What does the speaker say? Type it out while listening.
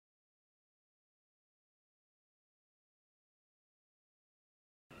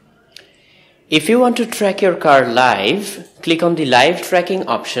If you want to track your car live, click on the Live Tracking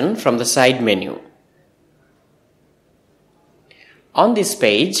option from the side menu. On this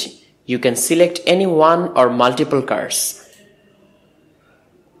page, you can select any one or multiple cars.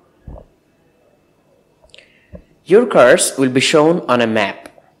 Your cars will be shown on a map.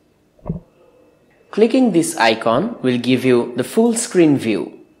 Clicking this icon will give you the full screen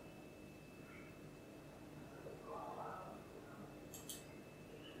view.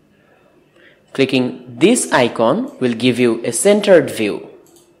 Clicking this icon will give you a centered view.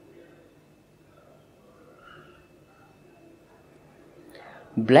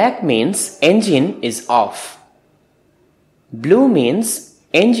 Black means engine is off. Blue means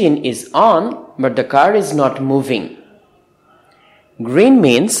engine is on but the car is not moving. Green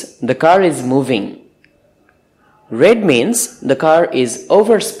means the car is moving. Red means the car is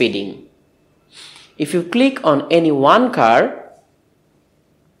overspeeding. If you click on any one car,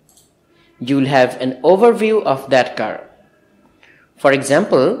 you will have an overview of that car. For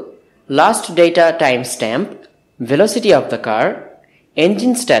example, last data timestamp, velocity of the car,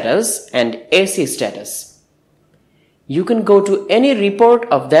 engine status and AC status. You can go to any report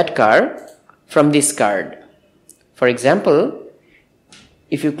of that car from this card. For example,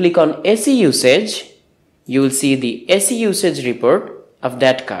 if you click on AC usage, you will see the AC usage report of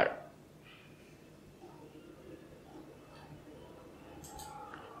that car.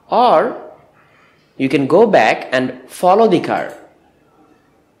 Or you can go back and follow the car.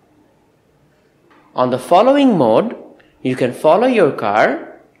 On the following mode, you can follow your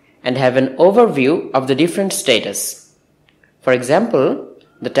car and have an overview of the different status. For example,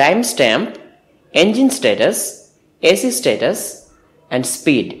 the timestamp, engine status, AC status, and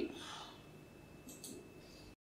speed.